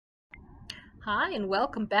Hi, and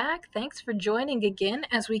welcome back. Thanks for joining again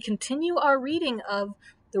as we continue our reading of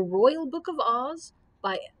The Royal Book of Oz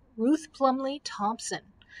by Ruth Plumly Thompson.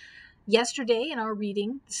 Yesterday in our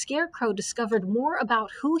reading, the Scarecrow discovered more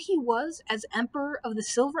about who he was as Emperor of the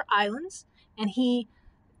Silver Islands, and he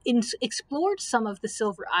explored some of the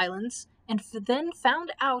Silver Islands and then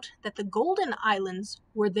found out that the Golden Islands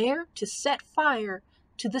were there to set fire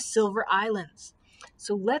to the Silver Islands.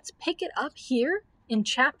 So let's pick it up here in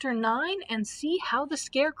Chapter 9 and see how the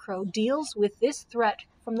Scarecrow deals with this threat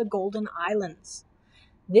from the Golden Islands.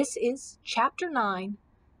 This is Chapter 9,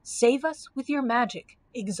 Save Us with Your Magic,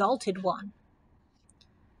 Exalted One.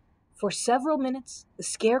 For several minutes, the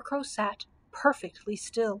Scarecrow sat perfectly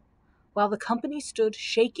still, while the company stood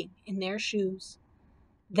shaking in their shoes.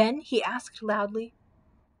 Then he asked loudly,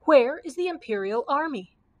 "Where is the Imperial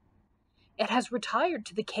Army?" "It has retired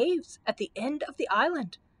to the caves at the end of the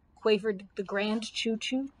island," quavered the Grand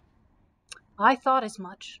Choo-Choo. "I thought as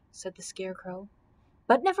much," said the Scarecrow.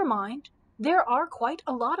 "But never mind, there are quite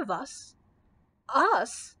a lot of us."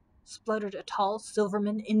 "Us?" spluttered a tall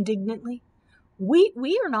Silverman indignantly.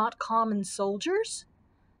 We are not common soldiers."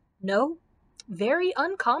 "No, very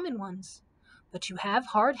uncommon ones. But you have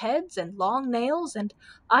hard heads and long nails, and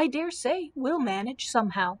I dare say we'll manage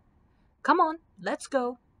somehow. Come on, let's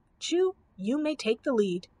go. Choo, you may take the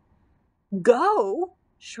lead." "Go?"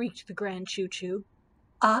 shrieked the Grand Choo-Choo.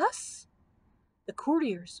 "Us?" The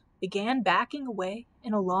courtiers began backing away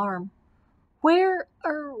in alarm. What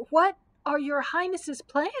are your Highness's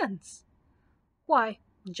plans?" "Why,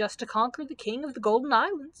 just to conquer the King of the Golden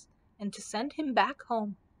Islands, and to send him back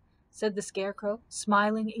home," said the Scarecrow,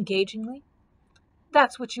 smiling engagingly.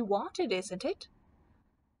 "That's what you wanted, isn't it?"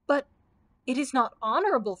 "But it is not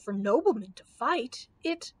honorable for noblemen to fight.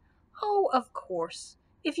 Oh, of course,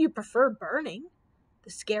 if you prefer burning." The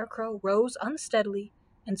Scarecrow rose unsteadily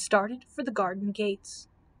and started for the garden gates.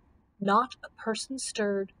 Not a person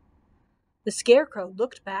stirred. The Scarecrow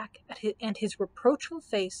looked back at and his reproachful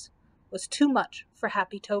face was too much for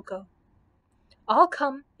Happy Toko. "I'll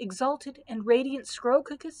come, exalted and radiant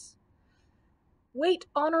Scrowcookus." "Wait,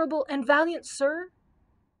 honorable and valiant sir."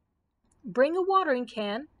 "Bring a watering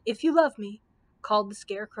can, if you love me," called the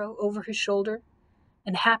Scarecrow over his shoulder,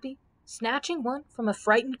 and Happy, snatching one from a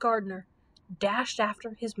frightened gardener, dashed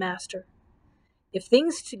after his master. "If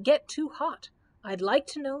things get too hot, I'd like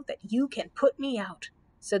to know that you can put me out,"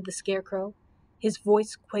 said the Scarecrow, his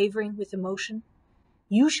voice quavering with emotion.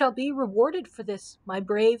 "You shall be rewarded for this, my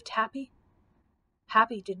brave Tappy."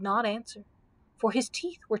 Happy did not answer, for his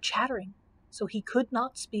teeth were chattering, so he could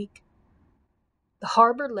not speak. The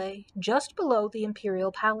harbor lay just below the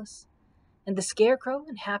Imperial Palace, and the Scarecrow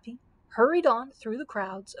and Happy hurried on through the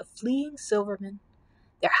crowds of fleeing Silvermen,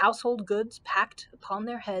 their household goods packed upon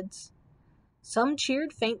their heads. Some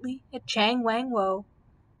cheered faintly at Chang Wang Woe,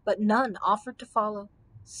 but none offered to follow,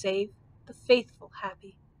 save the faithful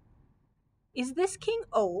Happy. "Is this king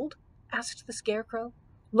old?" asked the Scarecrow,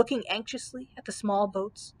 looking anxiously at the small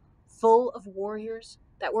boats, full of warriors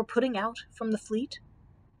that were putting out from the fleet.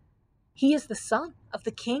 "He is the son of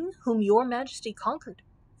the king whom your Majesty conquered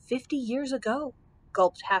 50 years ago,"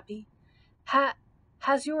 gulped Happy.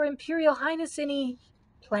 Has your Imperial Highness any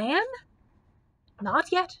plan?"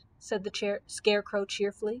 "Not yet," said the Scarecrow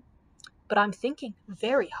cheerfully, "but I'm thinking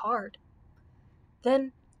very hard."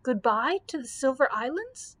 "Then goodbye to the Silver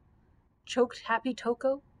Islands?" choked Happy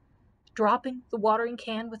Toko, dropping the watering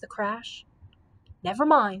can with a crash. "Never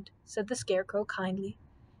mind," said the Scarecrow kindly.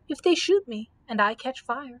 "If they shoot me and I catch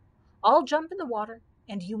fire, I'll jump in the water,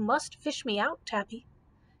 and you must fish me out, Tappy.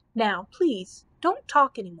 Now, please, don't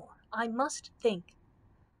talk any more. I must think."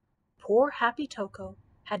 Poor Happy Toko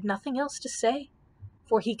had nothing else to say,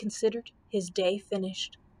 for he considered his day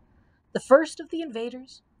finished. The first of the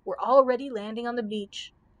invaders were already landing on the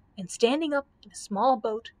beach, and standing up in a small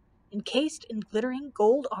boat, encased in glittering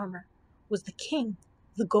gold armor, was the King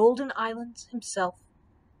of the Golden Islands himself.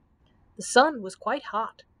 The sun was quite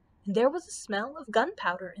hot, and there was a smell of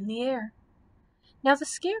gunpowder in the air. Now the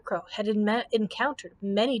Scarecrow had encountered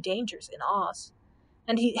many dangers in Oz,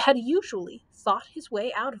 and he had usually fought his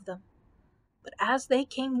way out of them. But as they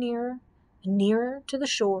came nearer and nearer to the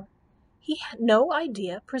shore, no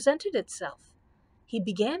idea presented itself. He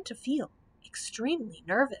began to feel extremely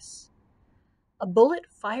nervous. A bullet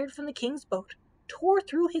fired from the king's boat tore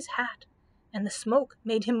through his hat, and the smoke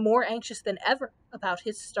made him more anxious than ever about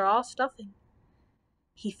his straw stuffing.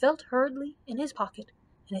 He felt hurriedly in his pocket,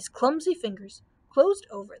 and his clumsy fingers closed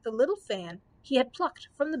over the little fan he had plucked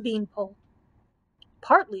from the beanpole.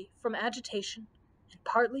 Partly from agitation, and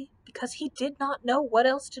partly because he did not know what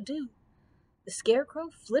else to do, the Scarecrow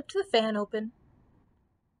flipped the fan open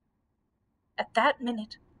At that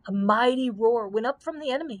minute, a mighty roar went up from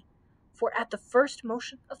the enemy, for at the first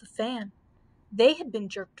motion of the fan, they had been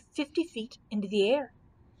jerked 50 feet into the air,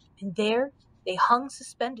 and there they hung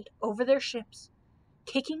suspended over their ships,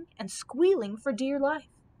 kicking and squealing for dear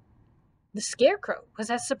life. The Scarecrow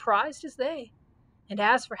was as surprised as they, and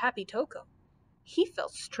as for Happy Toko, he fell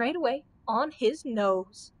straightway on his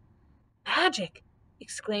nose. "Magic!"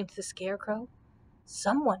 exclaimed the Scarecrow.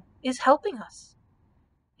 "Someone is helping us."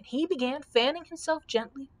 And he began fanning himself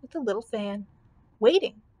gently with the little fan,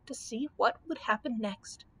 waiting to see what would happen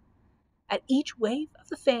next. At each wave of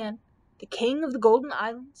the fan, the King of the Golden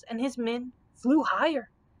Islands and his men flew higher,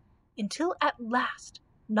 until at last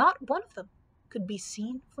not one of them could be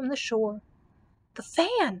seen from the shore. "The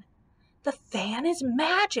fan! The fan is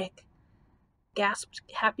magic!" gasped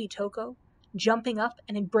Happy Toko, jumping up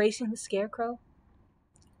and embracing the Scarecrow.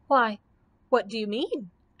 "Why, what do you mean?"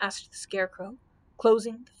 asked the Scarecrow,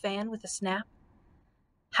 closing the fan with a snap.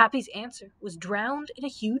 Happy's answer was drowned in a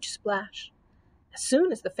huge splash. As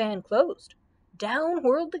soon as the fan closed, down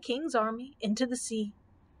whirled the king's army into the sea,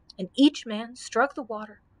 and each man struck the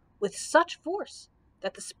water with such force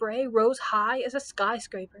that the spray rose high as a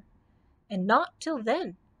skyscraper, and not till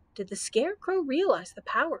then did the Scarecrow realize the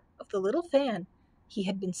power of the little fan he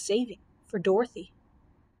had been saving for Dorothy.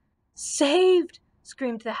 "Saved!"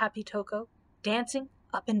 screamed the Happy Toko, dancing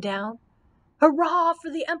up and down. "Hurrah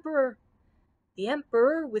for the Emperor! The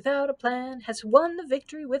Emperor, without a plan, has won the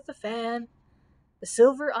victory with the fan." The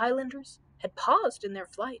Silver Islanders had paused in their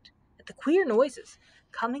flight at the queer noises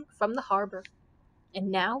coming from the harbor,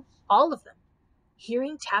 and now all of them,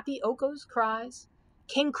 hearing Tappy Oko's cries,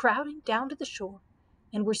 came crowding down to the shore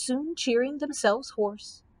and were soon cheering themselves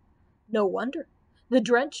hoarse. No wonder the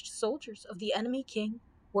drenched soldiers of the enemy king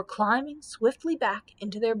were climbing swiftly back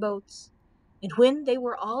into their boats, and when they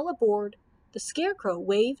were all aboard, the Scarecrow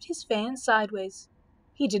waved his fan sideways.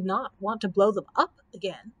 He did not want to blow them up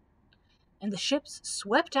again. And the ships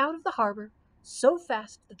swept out of the harbor so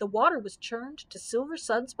fast that the water was churned to silver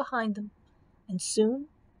suds behind them, and soon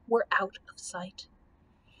were out of sight.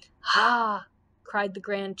 "Ah!" cried the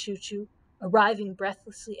Grand Choo-Choo, arriving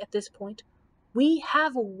breathlessly at this point. "We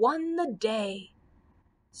have won the day."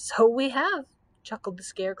 "So we have," chuckled the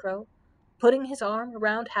Scarecrow, putting his arm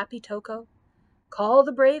around Happy Toko. "Call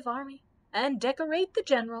the brave army and decorate the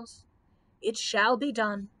generals." "It shall be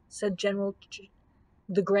done," said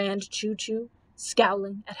the Grand Choo-Choo,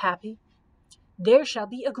 scowling at Happy. "There shall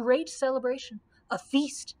be a great celebration, a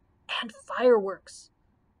feast, and fireworks."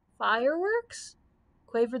 "Fireworks?"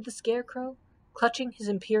 quavered the Scarecrow, clutching his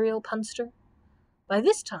imperial punster. By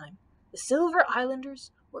this time, the Silver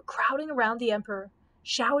Islanders were crowding around the Emperor,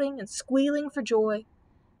 shouting and squealing for joy,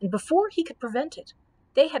 and before he could prevent it,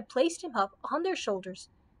 they had placed him up on their shoulders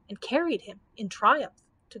and carried him in triumph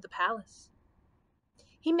to the palace.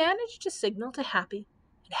 He managed to signal to Happy,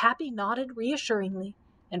 and Happy nodded reassuringly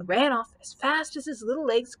and ran off as fast as his little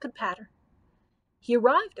legs could patter. He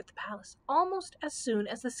arrived at the palace almost as soon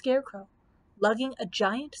as the Scarecrow, lugging a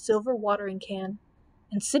giant silver watering can,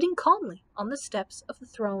 and sitting calmly on the steps of the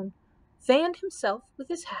throne, fanned himself with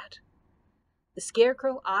his hat. The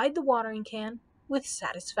Scarecrow eyed the watering can with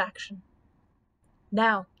satisfaction.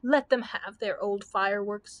 "Now let them have their old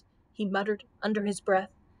fireworks," he muttered under his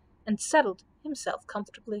breath, and settled himself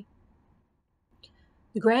comfortably.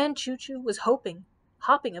 The Grand Choo-Choo was hopping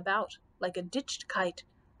about like a ditched kite,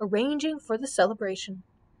 arranging for the celebration.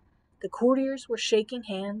 The courtiers were shaking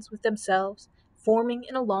hands with themselves, forming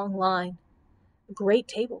in a long line. A great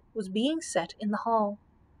table was being set in the hall.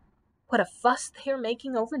 "What a fuss they are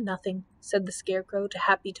making over nothing," said the Scarecrow to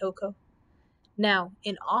Happy Toko. "Now,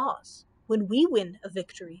 in Oz, when we win a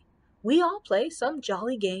victory, we all play some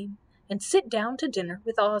jolly game and sit down to dinner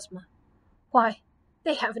with Ozma. Why,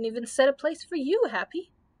 they haven't even set a place for you,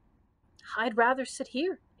 Happy." "I'd rather sit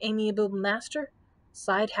here, amiable master,"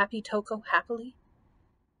 sighed Happy Toko happily.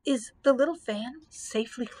 "Is the little fan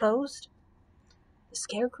safely closed?" The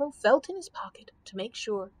Scarecrow felt in his pocket to make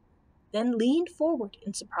sure, then leaned forward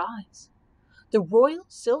in surprise. The Royal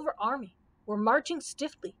Silver Army were marching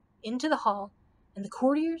stiffly into the hall, and the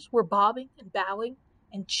courtiers were bobbing and bowing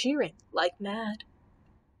and cheering like mad.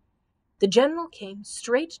 The general came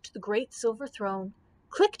straight to the great silver throne,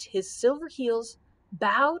 clicked his silver heels,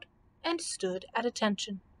 bowed, and stood at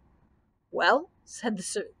attention. "Well," said the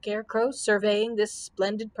Scarecrow, surveying this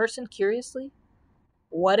splendid person curiously,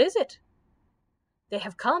 "what is it?" "They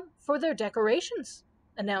have come for their decorations,"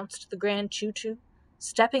 announced the Grand Choo-Choo,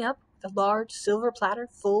 stepping up with a large silver platter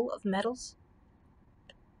full of medals.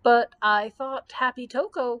 "But I thought Happy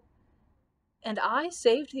Toko and I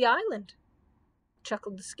saved the island,"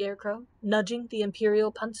 chuckled the Scarecrow, nudging the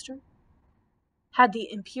imperial punster. Had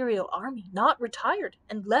the imperial army not retired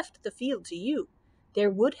and left the field to you, there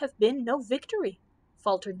would have been no victory,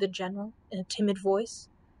 faltered the general in a timid voice.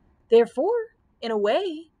 Therefore, in a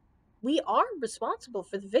way, we are responsible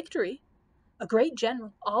for the victory. A great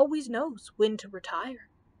general always knows when to retire.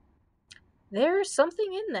 There's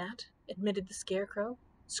something in that, admitted the Scarecrow,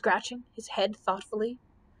 scratching his head thoughtfully.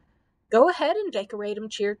 Go ahead and decorate him,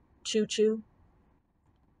 Choo-Choo.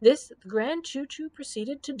 This the Grand Choo-Choo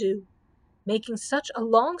proceeded to do, making such a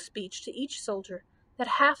long speech to each soldier that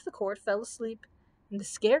half the court fell asleep, and the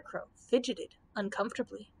Scarecrow fidgeted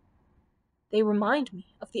uncomfortably. They remind me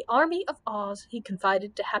of the Army of Oz, he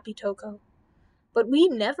confided to Happy Toko. But we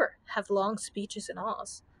never have long speeches in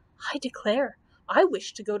Oz. I declare, I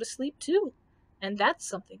wish to go to sleep too, and that's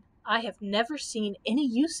something I have never seen any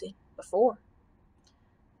use in before.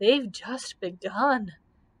 They've just begun,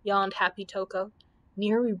 yawned Happy Toko,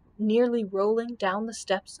 nearly rolling down the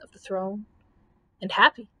steps of the throne. And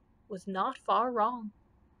Happy was not far wrong,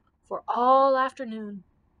 for all afternoon,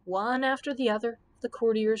 one after the other, the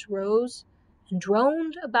courtiers rose and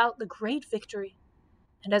droned about the great victory,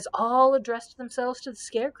 and as all addressed themselves to the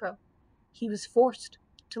Scarecrow, he was forced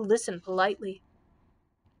to listen politely.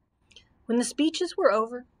 When the speeches were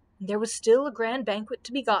over, and there was still a grand banquet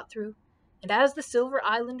to be got through, and as the Silver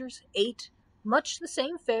Islanders ate much the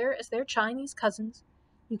same fare as their Chinese cousins,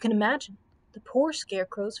 you can imagine the poor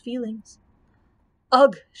Scarecrow's feelings.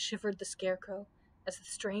 Ugh, shivered the Scarecrow as the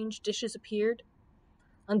strange dishes appeared.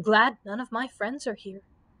 I'm glad none of my friends are here.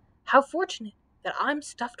 How fortunate that I'm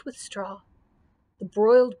stuffed with straw. The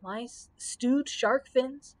broiled mice, the stewed shark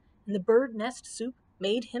fins, and the bird nest soup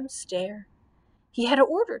made him stare. He had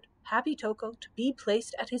ordered Happy Toko to be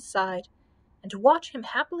placed at his side, and to watch him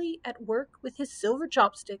happily at work with his silver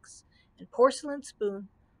chopsticks and porcelain spoon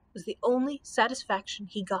was the only satisfaction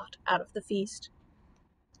he got out of the feast.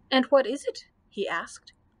 And what is it? He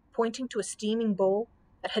asked, pointing to a steaming bowl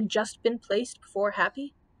that had just been placed before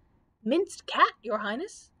Happy. Minced cat, Your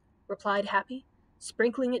Highness, replied Happy,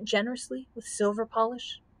 sprinkling it generously with silver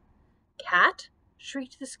polish. Cat?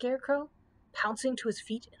 Shrieked the Scarecrow, pouncing to his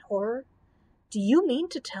feet in horror. Do you mean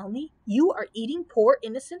to tell me you are eating poor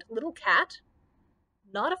innocent little cat?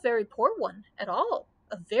 Not a very poor one at all,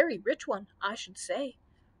 a very rich one, I should say,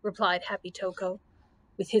 replied Happy Toko,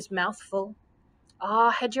 with his mouth full.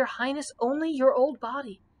 Ah, had your Highness only your old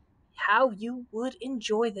body, how you would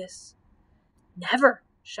enjoy this. Never,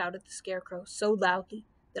 shouted the Scarecrow so loudly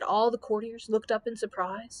that all the courtiers looked up in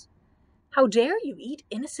surprise. How dare you eat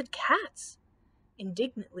innocent cats?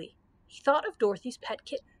 Indignantly, he thought of Dorothy's pet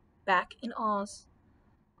kitten back in Oz.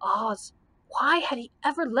 Oz, why had he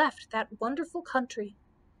ever left that wonderful country?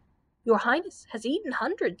 Your Highness has eaten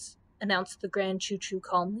hundreds, announced the Grand Choo-Choo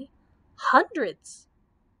calmly. Hundreds!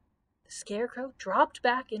 The Scarecrow dropped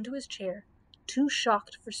back into his chair, too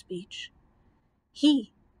shocked for speech.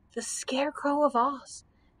 He, the Scarecrow of Oz,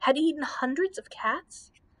 had eaten hundreds of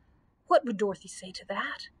cats? What would Dorothy say to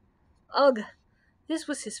that? Ugh! This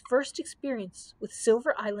was his first experience with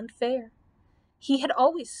Silver Island fare. He had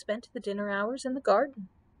always spent the dinner hours in the garden.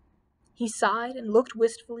 He sighed and looked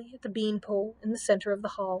wistfully at the beanpole in the center of the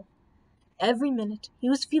hall. Every minute he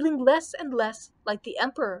was feeling less and less like the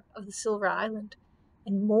Emperor of the Silver Island,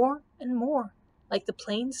 and more like the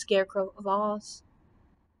plain Scarecrow of Oz.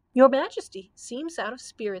 Your Majesty seems out of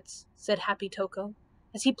spirits, said Happy Toko,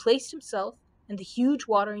 as he placed himself and the huge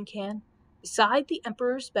watering can beside the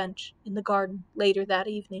Emperor's bench in the garden later that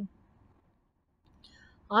evening.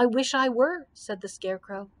 I wish I were, said the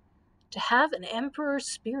Scarecrow. To have an Emperor's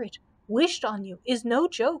spirit wished on you is no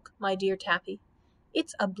joke, my dear Tappy.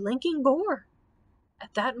 It's a blinking bore.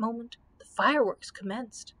 At that moment, the fireworks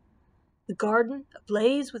commenced. The garden,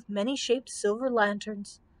 ablaze with many-shaped silver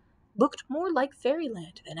lanterns, looked more like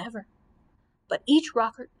fairyland than ever. But each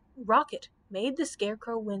rocket made the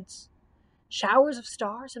Scarecrow wince. Showers of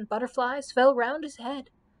stars and butterflies fell round his head.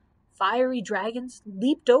 Fiery dragons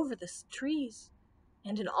leaped over the trees.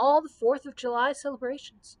 And in all the 4th of July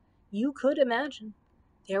celebrations you could imagine,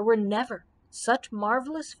 there were never such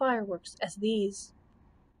marvelous fireworks as these.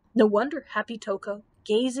 No wonder Happy Toko,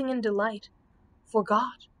 gazing in delight,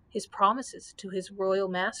 forgot his promises to his royal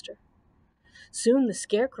master. Soon the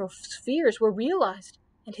Scarecrow's fears were realized,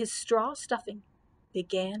 and his straw stuffing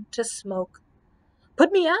began to smoke.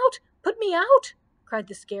 Put me out! Put me out! Cried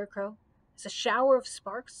the Scarecrow, as a shower of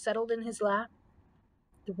sparks settled in his lap.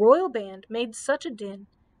 The royal band made such a din,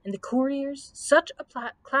 and the couriers such a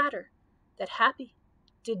clatter, that Happy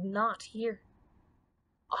did not hear.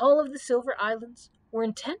 All of the Silver Islands were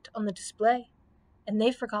intent on the display, and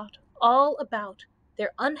they forgot all about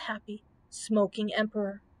their unhappy, smoking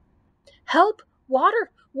emperor. Help! Water!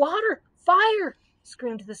 Water! Fire!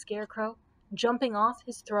 screamed the Scarecrow, jumping off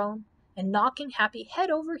his throne and knocking Happy head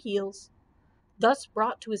over heels. Thus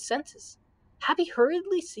brought to his senses, Happy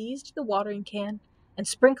hurriedly seized the watering can and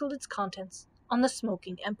sprinkled its contents on the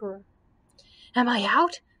smoking Emperor. "Am I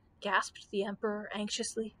out?" gasped the Emperor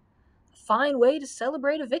anxiously. "A fine way to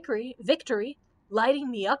celebrate a victory,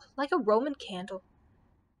 lighting me up like a Roman candle."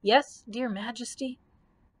 "Yes, dear Majesty,"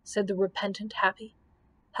 said the repentant Happy,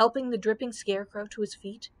 helping the dripping Scarecrow to his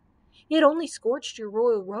feet. "It only scorched your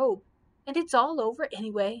royal robe, and it's all over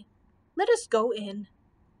anyway. Let us go in."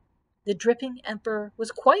 The dripping Emperor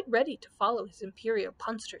was quite ready to follow his imperial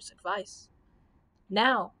punster's advice.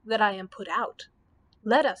 "Now that I am put out,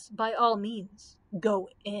 let us, by all means, go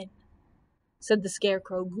in," said the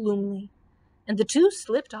Scarecrow gloomily, and the two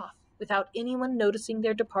slipped off without anyone noticing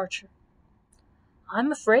their departure.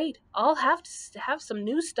 "I'm afraid I'll have to have some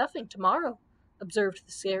new stuffing tomorrow," observed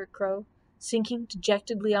the Scarecrow, sinking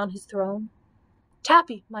dejectedly on his throne.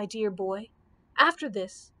 "Tappy, my dear boy, after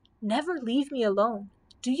this, never leave me alone.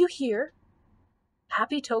 Do you hear?"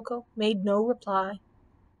 Happy Toko made no reply.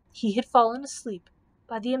 He had fallen asleep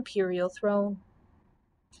by the imperial throne.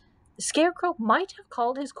 The Scarecrow might have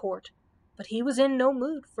called his court, but he was in no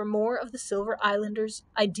mood for more of the Silver Islanders'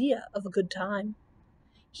 idea of a good time.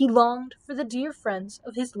 He longed for the dear friends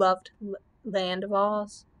of his loved land of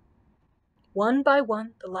Oz. One by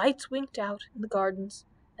one the lights winked out in the gardens,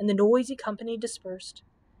 and the noisy company dispersed,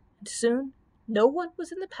 and soon no one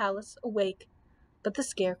was in the palace awake but the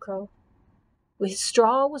Scarecrow. His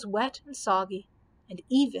straw was wet and soggy, and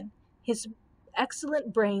even his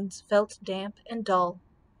excellent brains felt damp and dull.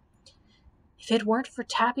 "If it weren't for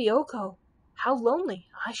Tapioco, how lonely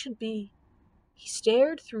I should be." He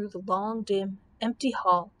stared through the long, dim, empty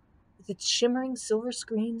hall with its shimmering silver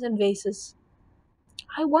screens and vases.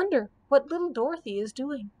 "I wonder what little Dorothy is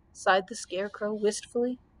doing," sighed the Scarecrow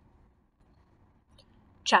wistfully.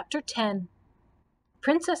 Chapter 10.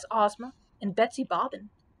 Princess Ozma and Betsy Bobbin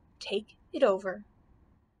Take It Over.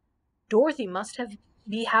 "Dorothy must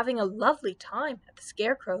be having a lovely time at the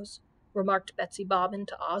Scarecrow's," remarked Betsy Bobbin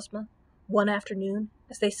to Ozma one afternoon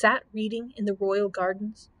as they sat reading in the royal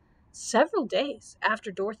gardens, several days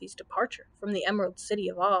after Dorothy's departure from the Emerald City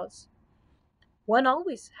of Oz. "One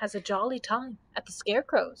always has a jolly time at the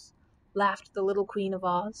Scarecrow's," laughed the little Queen of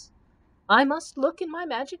Oz. "I must look in my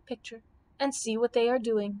magic picture and see what they are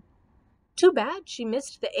doing. Too bad she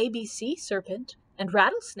missed the ABC serpent and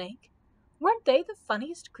rattlesnake. Weren't they the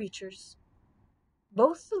funniest creatures?"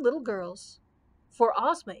 Both the little girls, for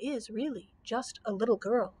Ozma is really just a little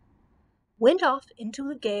girl, went off into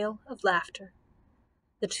a gale of laughter.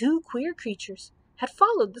 The two queer creatures had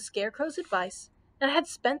followed the Scarecrow's advice and had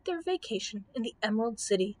spent their vacation in the Emerald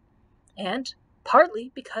City, and, partly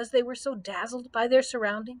because they were so dazzled by their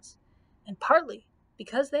surroundings, and partly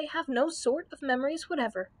because they have no sort of memories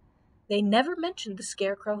whatever, they never mentioned the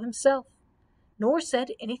Scarecrow himself, nor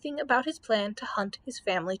said anything about his plan to hunt his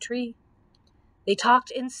family tree. They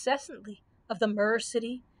talked incessantly of the Myrrh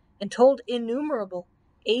City and told innumerable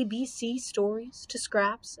ABC stories to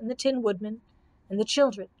Scraps and the Tin Woodman and the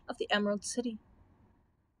children of the Emerald City.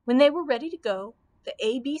 When they were ready to go, the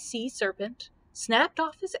ABC serpent snapped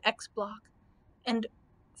off his X block, and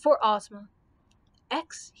for Ozma,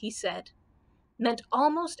 X, he said, meant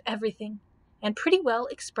almost everything, and pretty well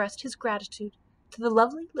expressed his gratitude to the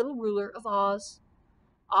lovely little ruler of Oz.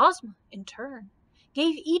 Ozma, in turn,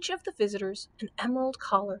 gave each of the visitors an emerald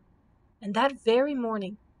collar, and that very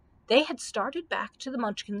morning they had started back to the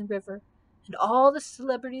Munchkin River, and all the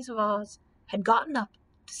celebrities of Oz had gotten up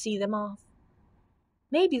to see them off.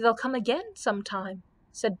 "Maybe they'll come again sometime,"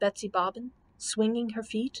 said Betsy Bobbin, swinging her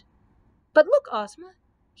feet. "But look, Ozma,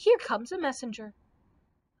 here comes a messenger."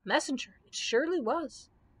 A messenger it surely was,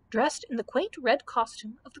 dressed in the quaint red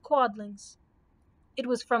costume of the Quadlings. It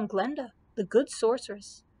was from Glenda, the good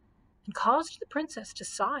sorceress, and caused the princess to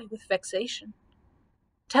sigh with vexation.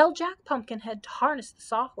 "Tell Jack Pumpkinhead to harness the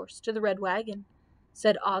sawhorse to the red wagon,"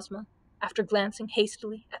 said Ozma, after glancing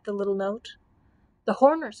hastily at the little note. "The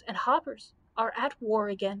Horners and Hoppers are at war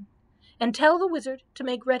again, and tell the wizard to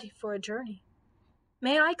make ready for a journey."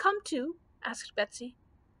 "May I come too?" asked Betsy.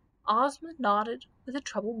 Ozma nodded with a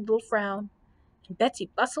troubled little frown, and Betsy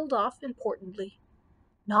bustled off importantly.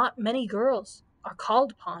 Not many girls are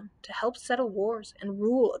called upon to help settle wars and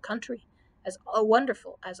rule a country as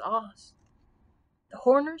wonderful as Oz. The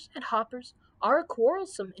Horners and Hoppers are a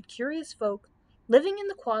quarrelsome and curious folk living in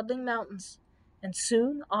the Quadling Mountains, and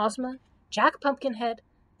soon Ozma, Jack Pumpkinhead,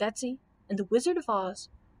 Betsy, and the Wizard of Oz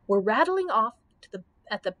were rattling off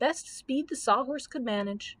at the best speed the sawhorse could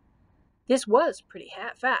manage. This was pretty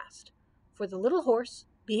fast, for the little horse,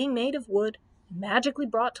 being made of wood and magically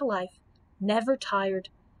brought to life, never tired,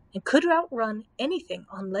 and could outrun anything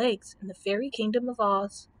on legs in the fairy kingdom of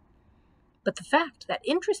Oz. But the fact that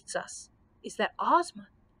interests us is that Ozma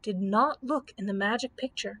did not look in the magic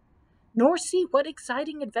picture, nor see what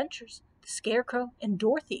exciting adventures the Scarecrow and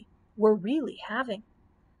Dorothy were really having.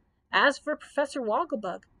 As for Professor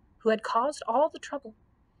Wogglebug, who had caused all the trouble,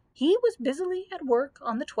 he was busily at work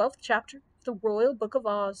on the 12th chapter of the Royal Book of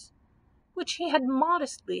Oz, which he had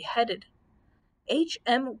modestly headed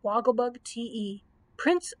H.M. Wogglebug T.E.,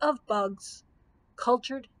 Prince of Bugs,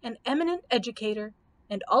 cultured and eminent educator,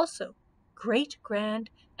 and also great, grand,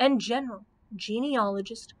 and general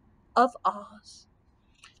genealogist of Oz.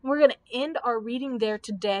 We're going to end our reading there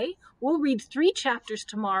today. We'll read 3 chapters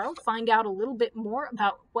tomorrow, find out a little bit more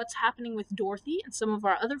about what's happening with Dorothy and some of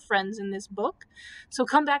our other friends in this book. So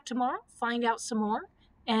come back tomorrow, find out some more,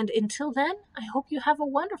 and until then, I hope you have a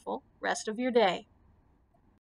wonderful rest of your day.